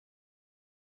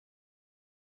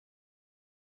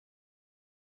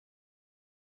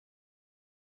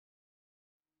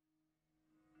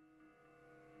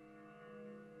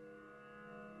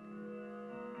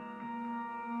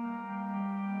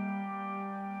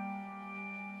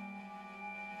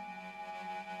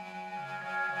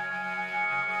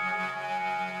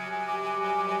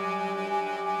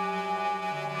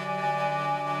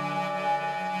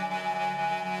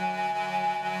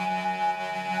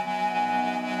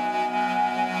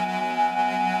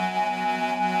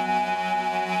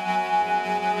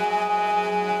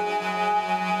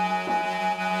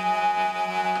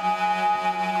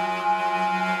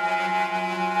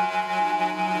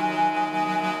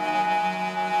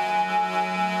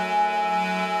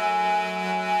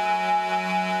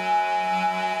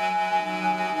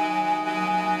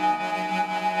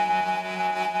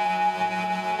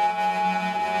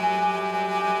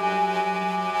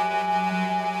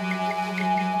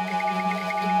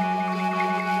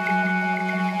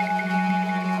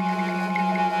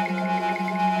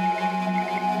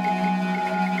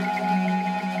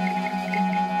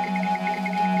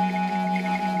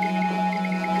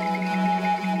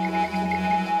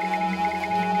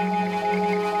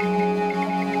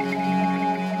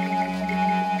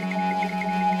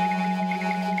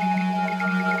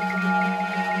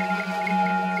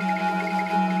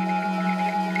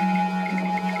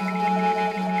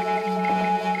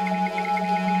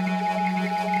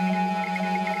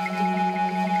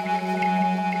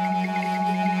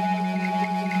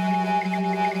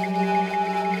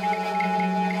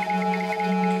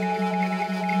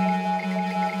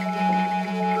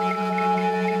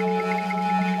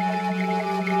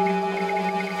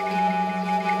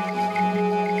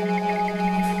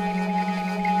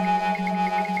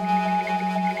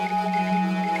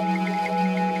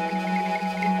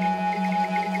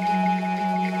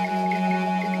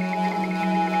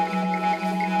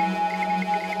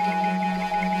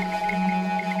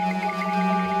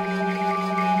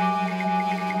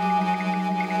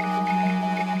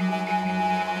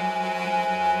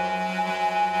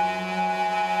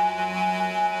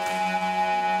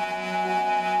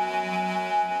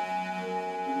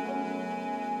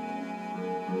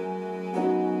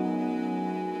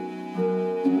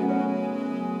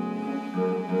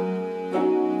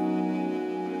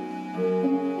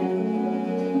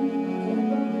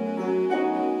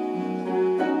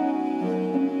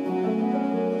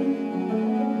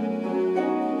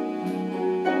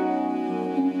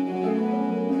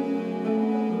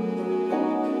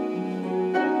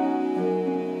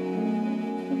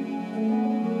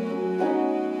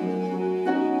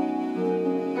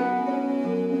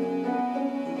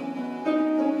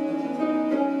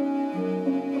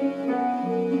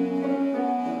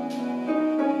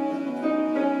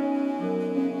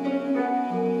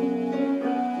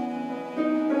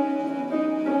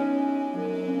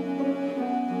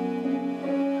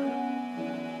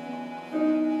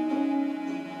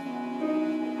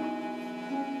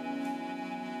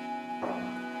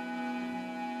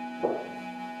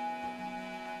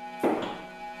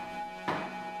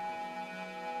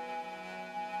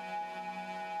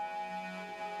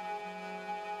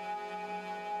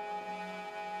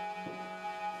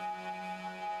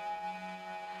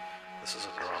This is a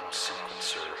drum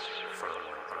sequencer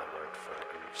firmware that I wrote for the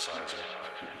groove sizer.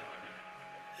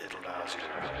 It allows you to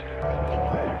apply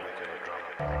a regular drum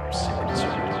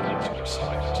sequencer that allows you to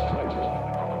select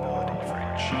probability for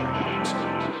each note. It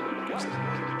gives the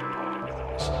ability to do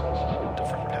polyrhythms,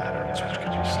 different patterns which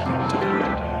can be selected,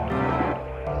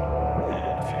 and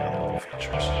a few other little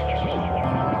features.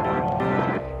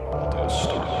 What I'll do is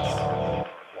start with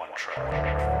one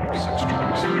track, 6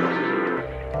 tracks.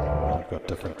 You've got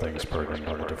different things programmed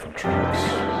on the different tracks.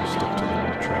 Stick to the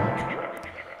one track.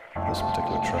 This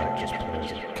particular track just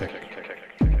plays a kick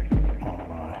on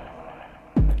my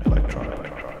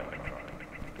electronic.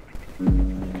 You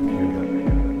can hear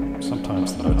that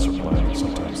sometimes the notes are playing,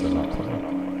 sometimes they're not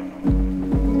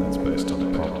playing. That's based on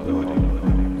the probability. I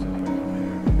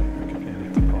can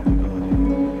edit the probability. You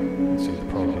can see the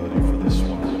probability for this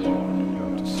one. Go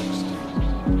up to 60.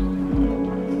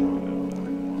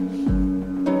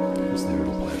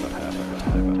 It'll play about half of the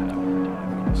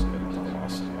time. Let's get the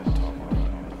velocity at the top of it.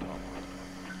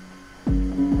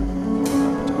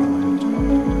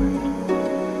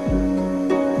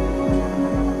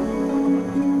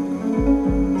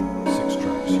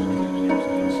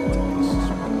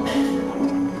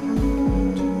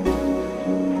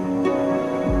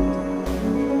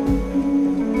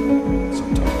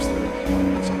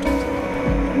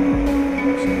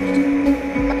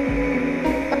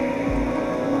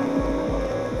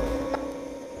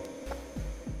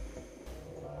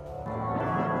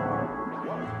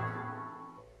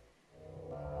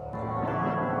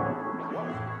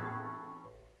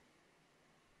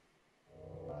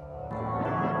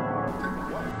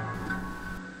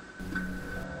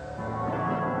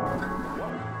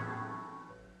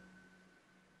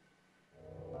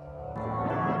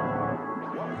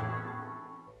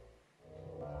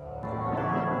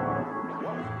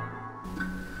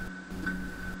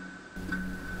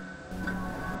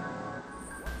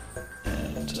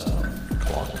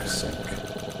 Clock sync,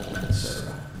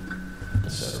 etc.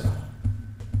 etc.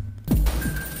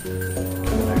 The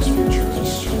next feature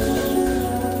is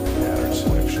pattern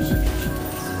selection.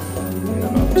 We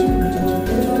have up to 4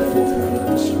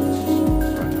 patterns.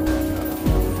 Right now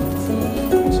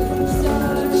we're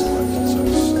selected, so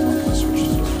I'm going to switch to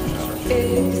different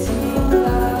patterns.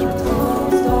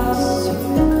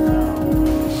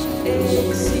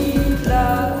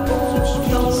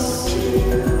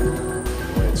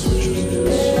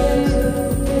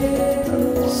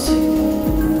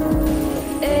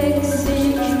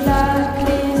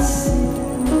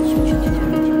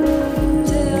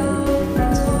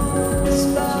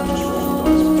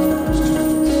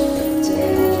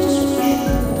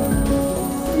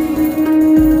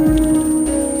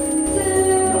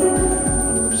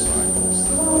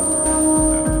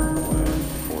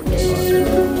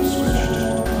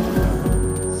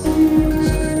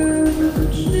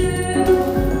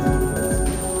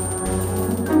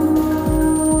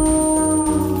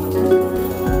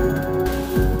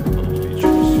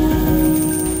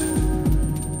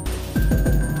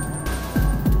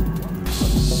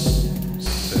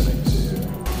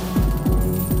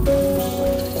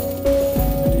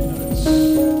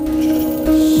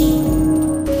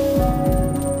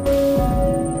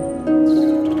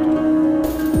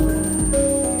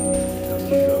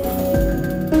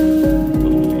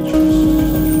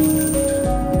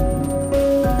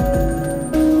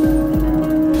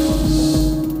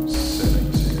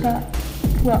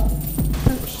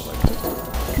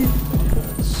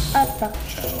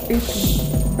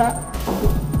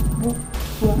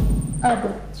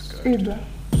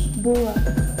 Boa,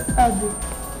 abo,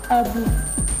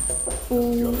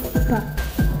 opa.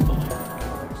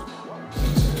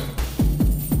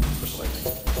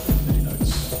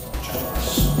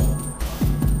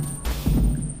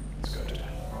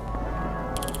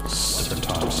 Different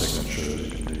time signatures, you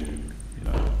can do,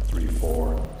 3,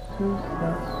 4,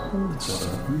 etc.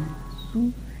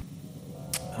 You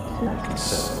can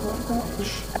set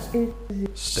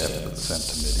step that's sent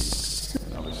to MIDI.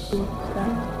 Obviously,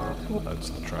 notes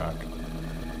in the track.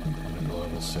 Under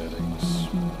global settings,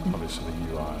 obviously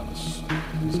the UI on this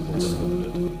is a little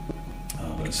limited.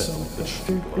 But set the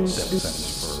step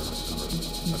sentence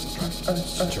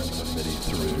for turn the MIDI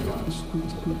through.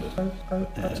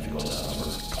 And if you want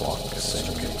for clock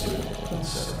sync, etc.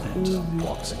 And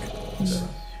clock sync, etc.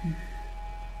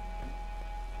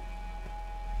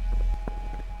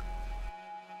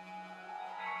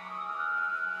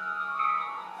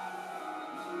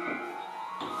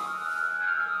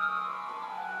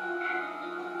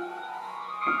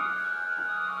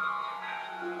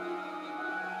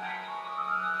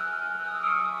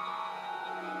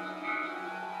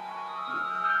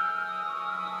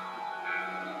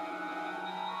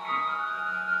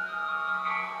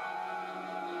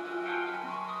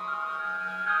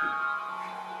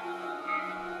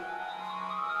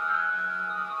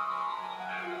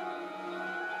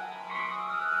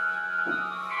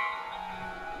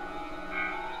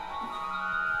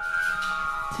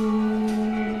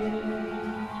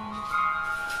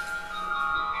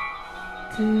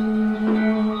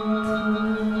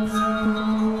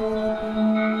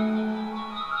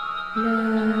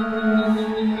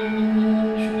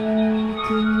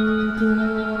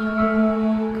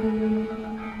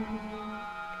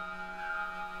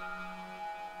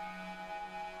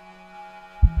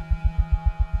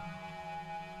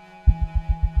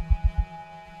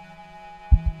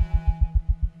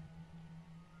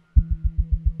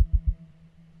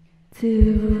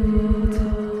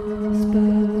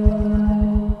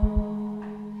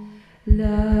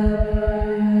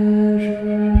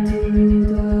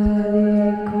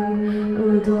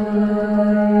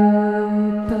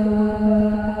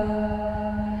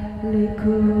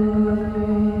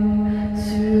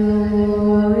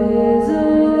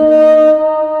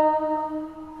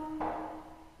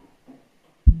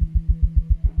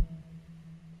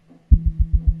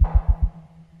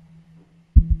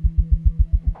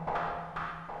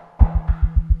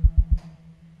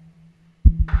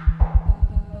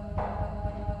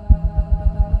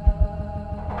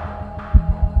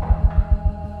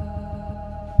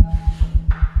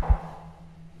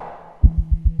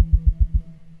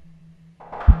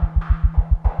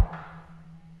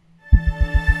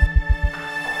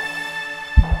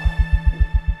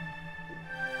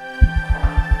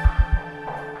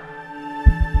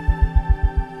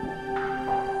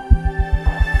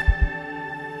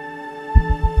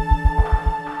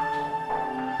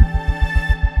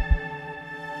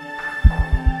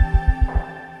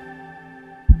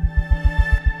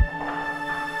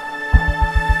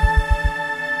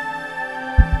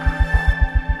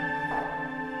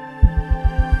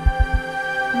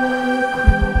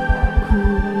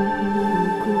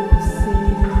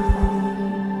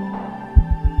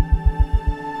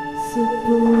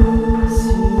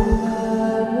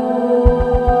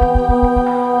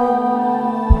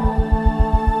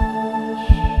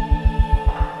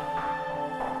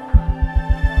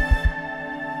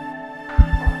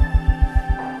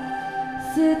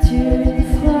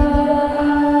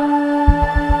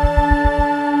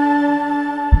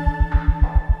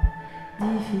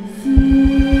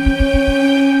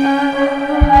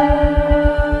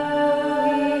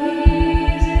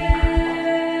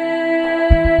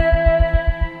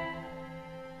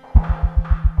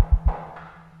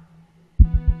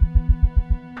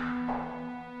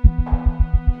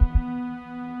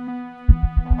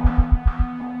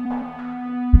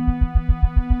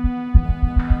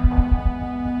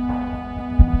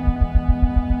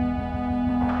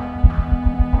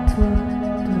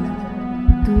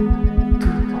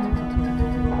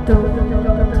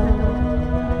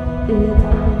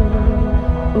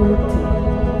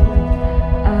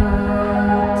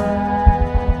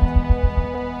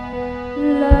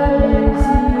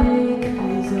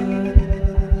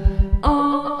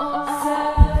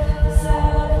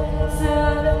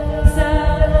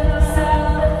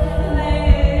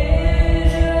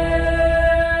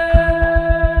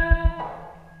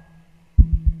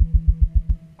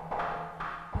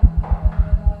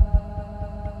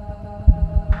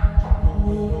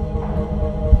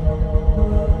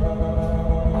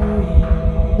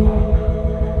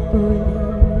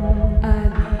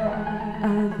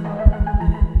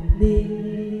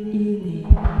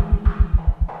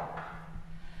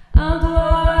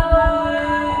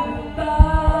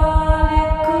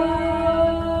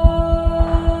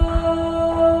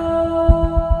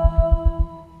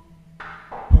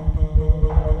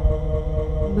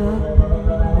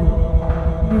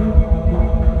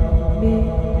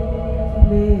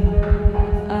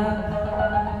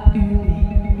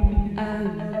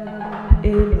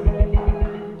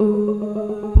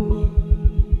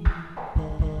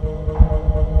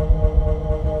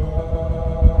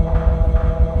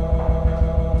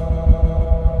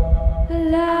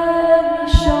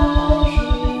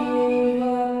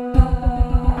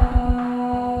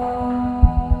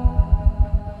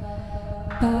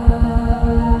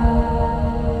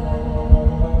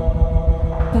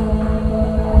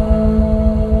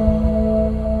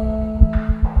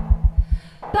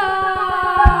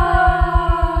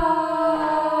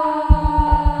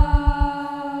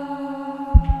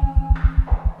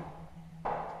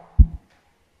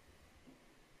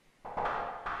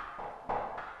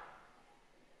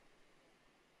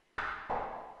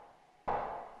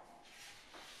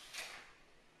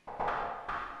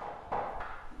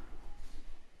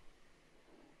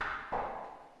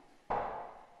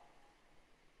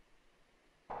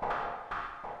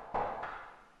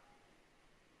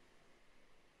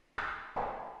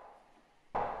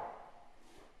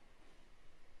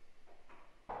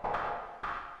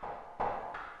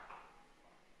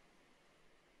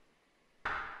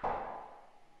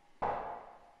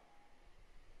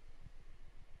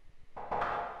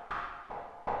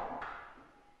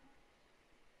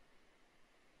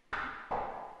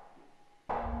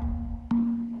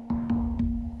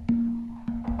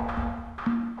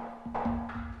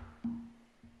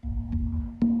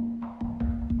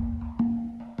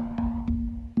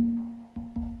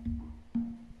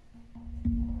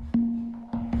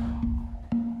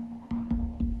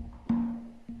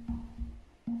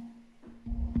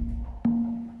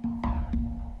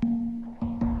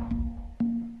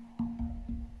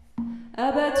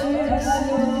 Abattu de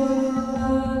ciel,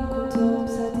 l'âme contemple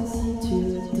sa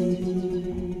tessiture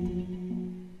débile.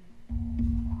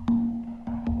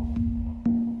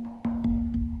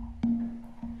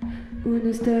 Ou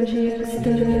nostalgie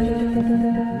externe.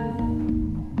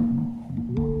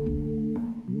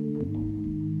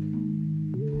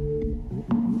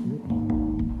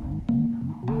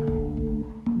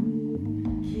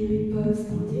 Qui riposte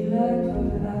en direct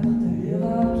comme l'âtre de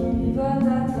l'erreur qui vivote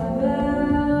à travers.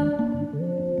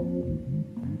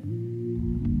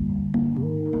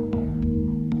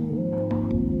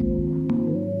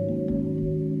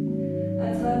 À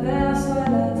travers soit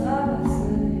la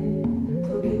traversée,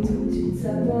 troquer tout de suite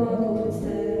sa pointe contre une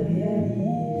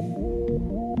stéréalise.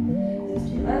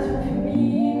 L'inspiration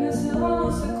fumine se rend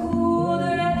au secours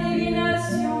de la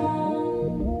divination.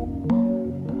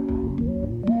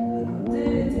 Raconter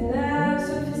les ténèbres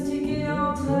sophistiquées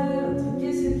entre elles,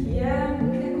 intriguer ceux qui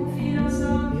aiment les confidences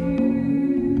en cul.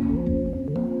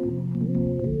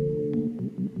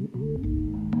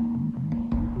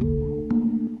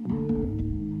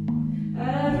 À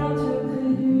l'aventure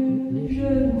crédule du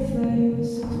jeu de feuilles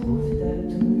se trouve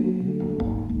tatouée.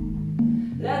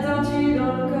 La tortue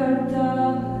dans le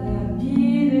coltard, la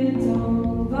pile est en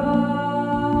bas.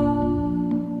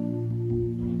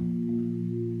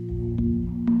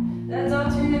 La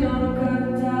tortue dans le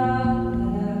coltard,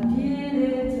 la pile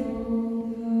est en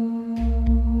bas.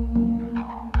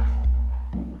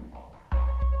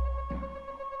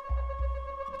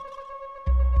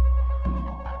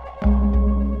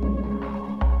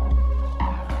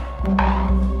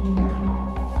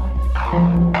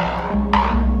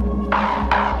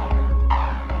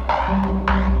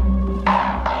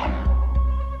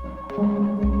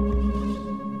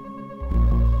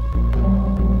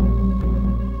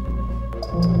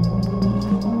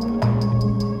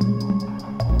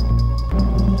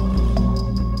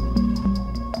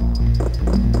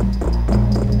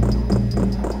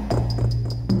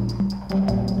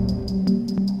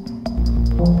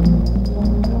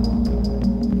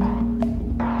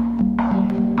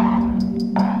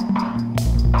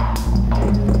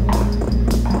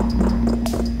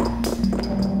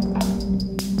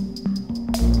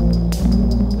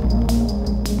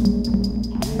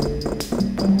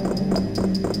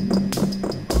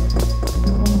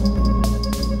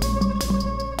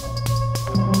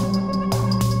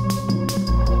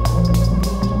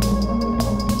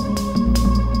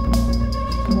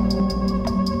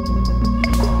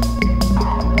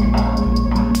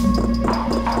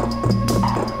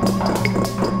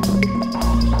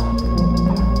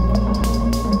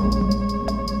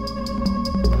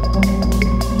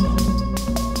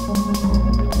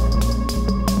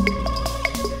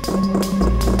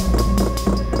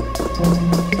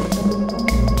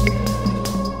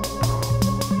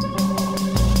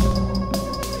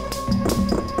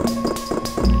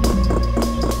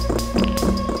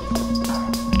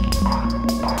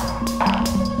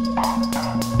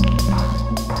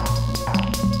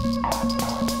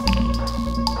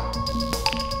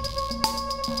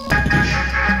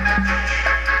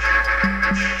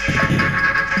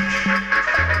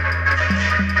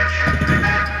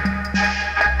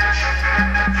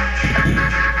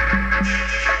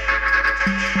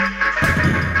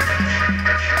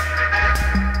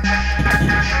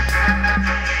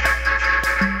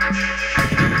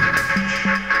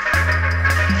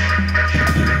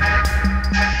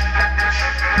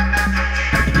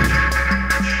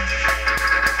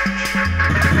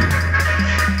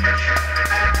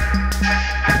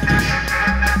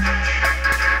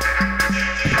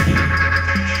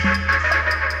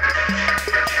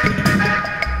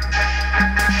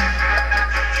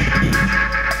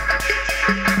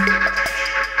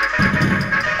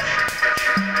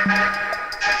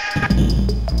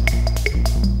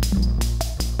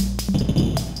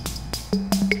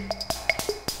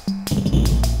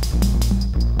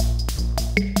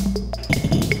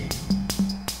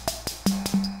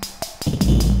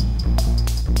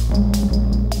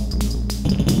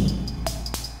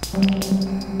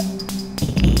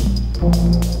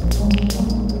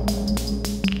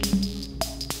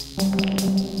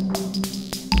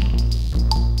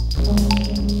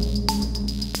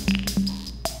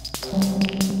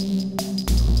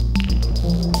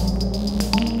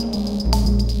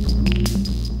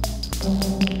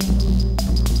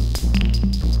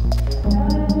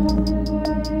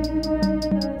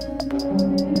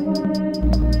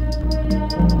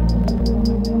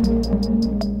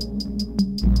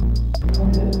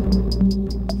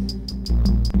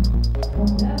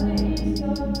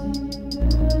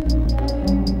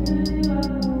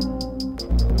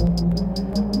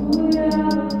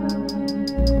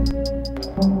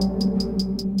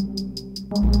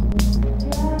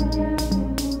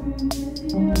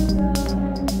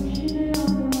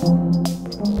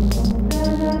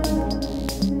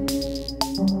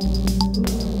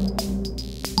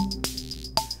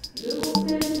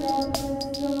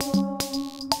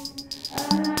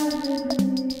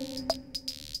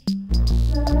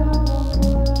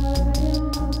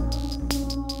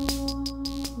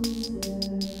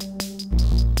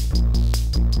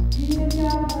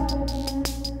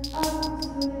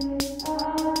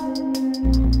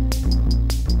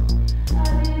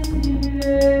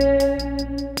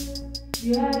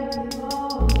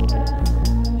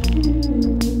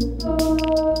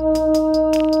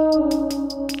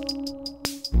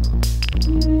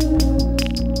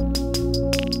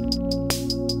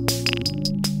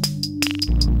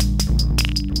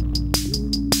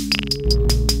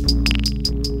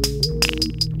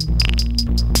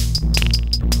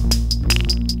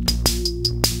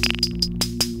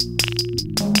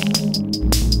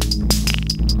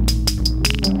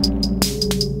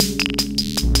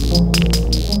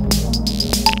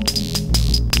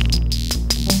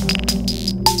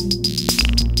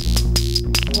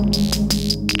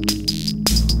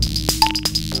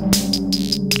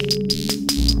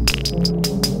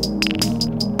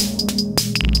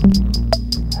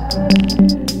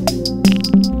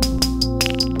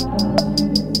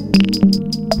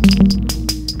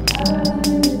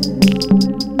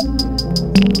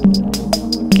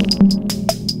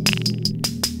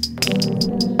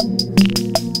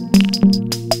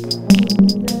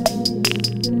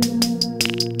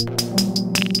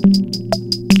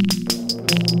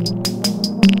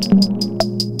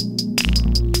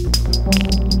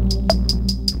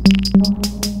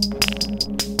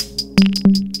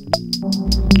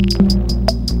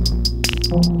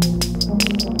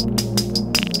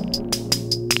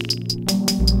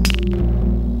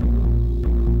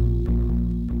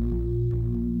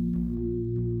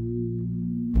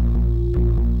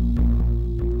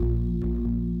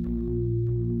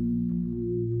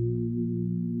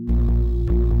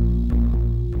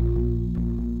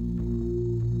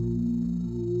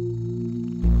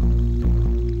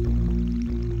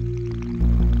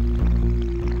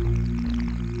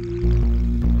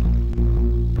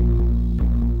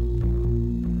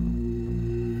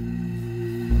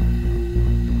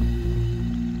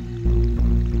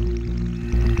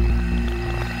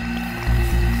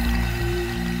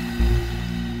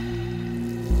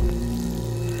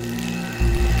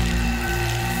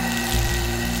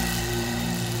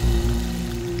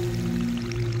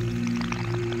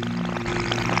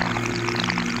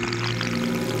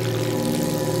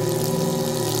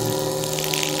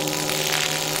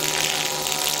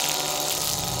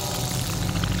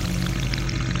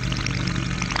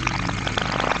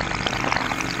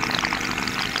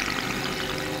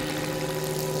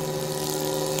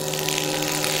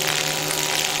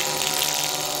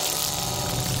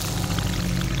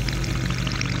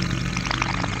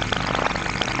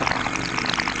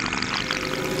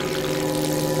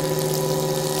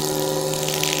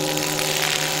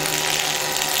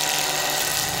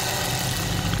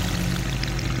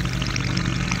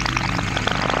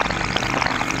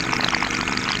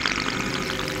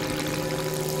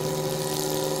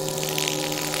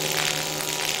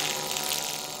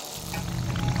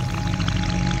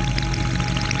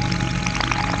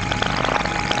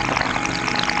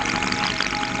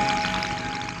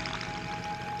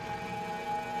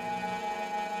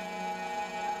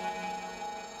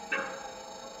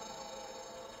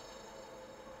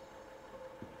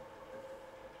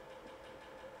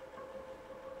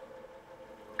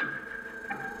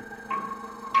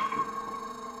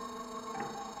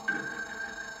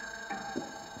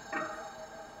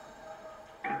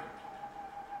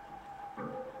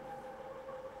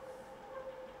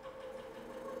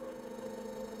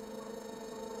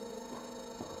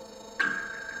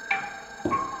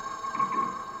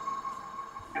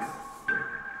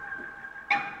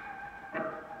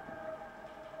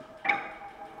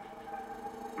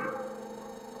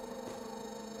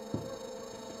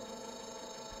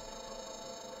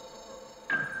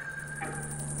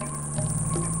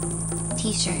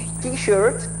 T-shirt.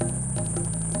 T-shirt.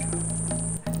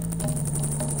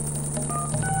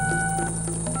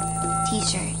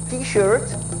 T-shirt. T-shirt.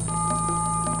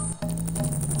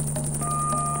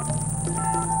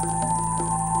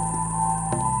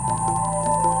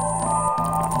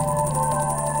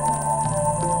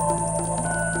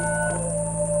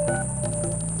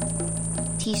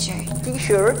 T-shirt.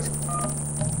 T-shirt.